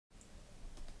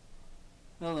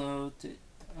Hello,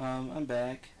 I'm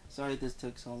back. Sorry this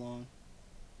took so long.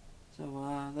 So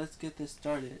let's get this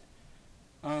started.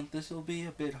 This will be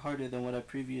a bit harder than what I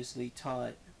previously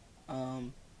taught.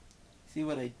 See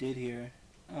what I did here?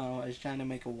 I was trying to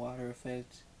make a water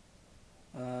effect.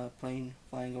 Plane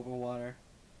flying over water.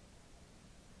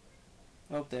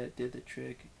 I hope that did the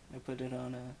trick. I put it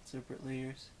on separate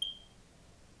layers.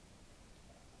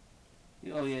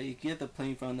 Oh yeah, you get the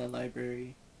plane from the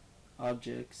library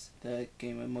objects that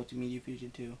came with Multimedia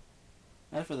Fusion 2.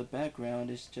 As for the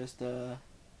background, it's just a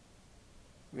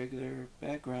regular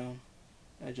background.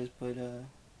 I just filled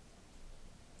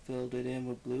it in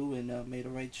with blue and made a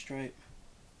right stripe.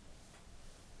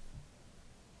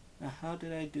 Now how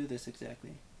did I do this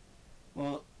exactly?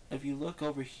 Well, if you look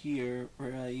over here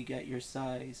where you got your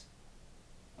size,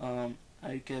 I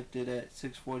kept it at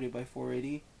 640 by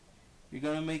 480. You're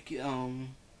gonna make your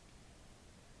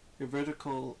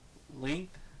vertical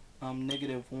length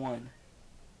 -1,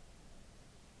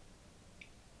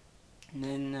 and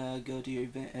then go to your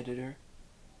event editor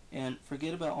and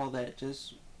forget about all that.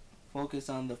 Just focus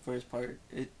on the first part.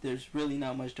 There's really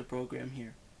not much to program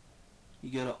here.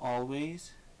 You go to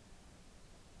always,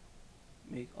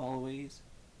 make always,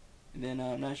 and then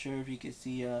I'm not sure if you can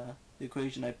see the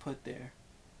equation I put there,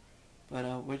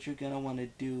 but what you're gonna want to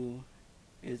do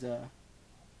is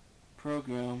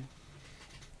program,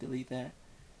 delete that,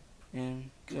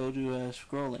 and go to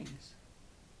scrollings,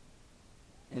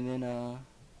 and then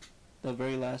the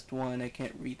very last one, I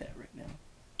can't read that right now,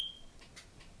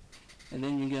 and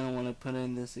then you're gonna want to put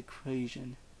in this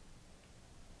equation.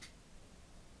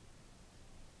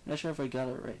 Not sure if I got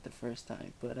it right the first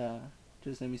time, but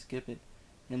just let me skip it,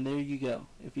 and there you go.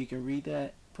 If you can read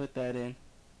that, put that in.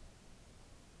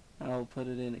 I'll put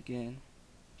it in again.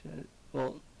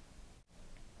 Well,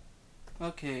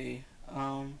 okay,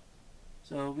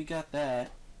 so we got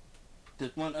that.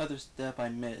 There's one other step I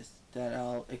missed that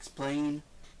I'll explain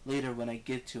later when I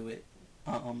get to it,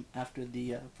 after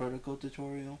the vertical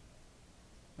tutorial.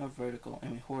 Not vertical, I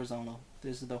mean horizontal.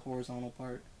 This is the horizontal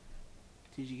part.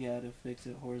 Teach you how to fix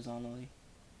it horizontally.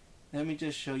 Let me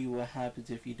just show you what happens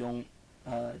if you don't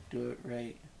do it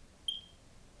right.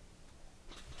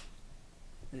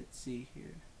 Let's see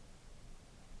here.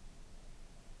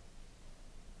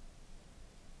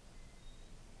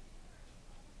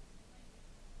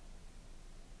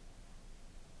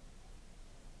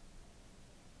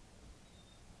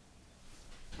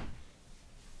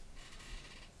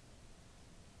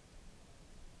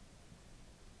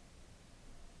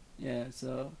 Yeah,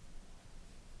 so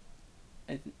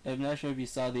I'm not sure if you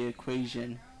saw the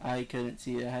equation. I couldn't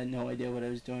see it. I had no idea what I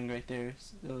was doing right there,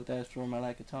 so that's for my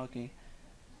lack of talking.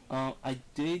 I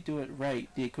did do it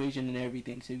right, the equation and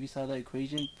everything. So if you saw that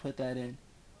equation, put that in.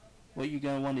 What you're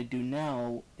gonna want to do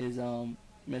now is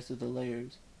mess with the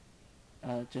layers.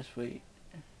 Just wait.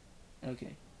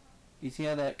 Okay. You see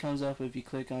how that comes up if you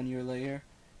click on your layer?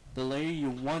 The layer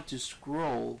you want to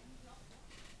scroll,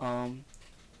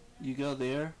 you go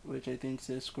there, which I think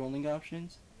says scrolling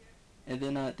options, and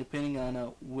then depending on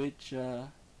which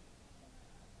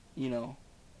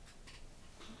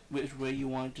which way you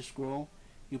want to scroll,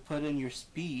 you put in your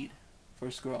speed for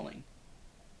scrolling.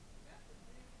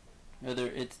 Whether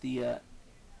it's the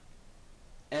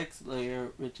X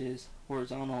layer, which is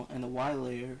horizontal, and the Y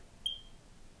layer,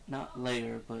 not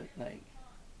layer, but like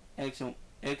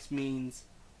X means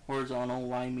horizontal,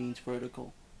 Y means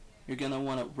vertical. You're gonna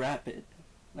want to wrap it.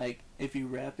 Like if you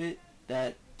wrap it,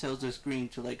 that tells the screen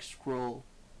to like scroll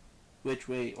which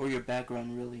way, or your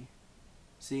background really.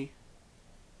 See?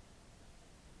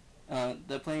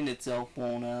 The plane itself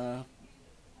won't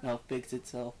fix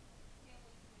itself.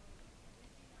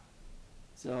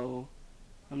 So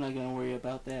I'm not gonna worry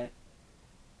about that.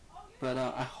 But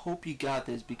I hope you got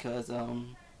this, because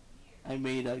I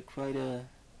made quite a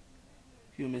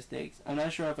few mistakes. I'm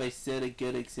not sure if I set a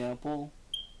good example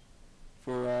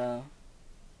for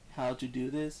how to do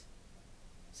this.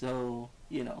 So,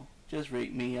 just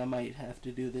rate me. I might have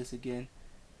to do this again.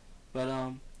 But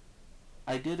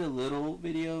I did a little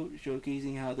video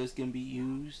showcasing how this can be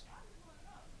used.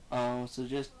 So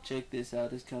just check this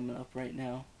out. It's coming up right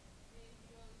now.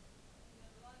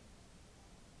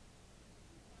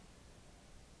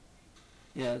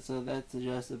 Yeah, so that's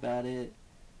just about it.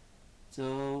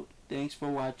 So thanks for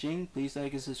watching. Please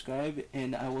like and subscribe,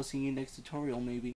 and I will see you next tutorial maybe.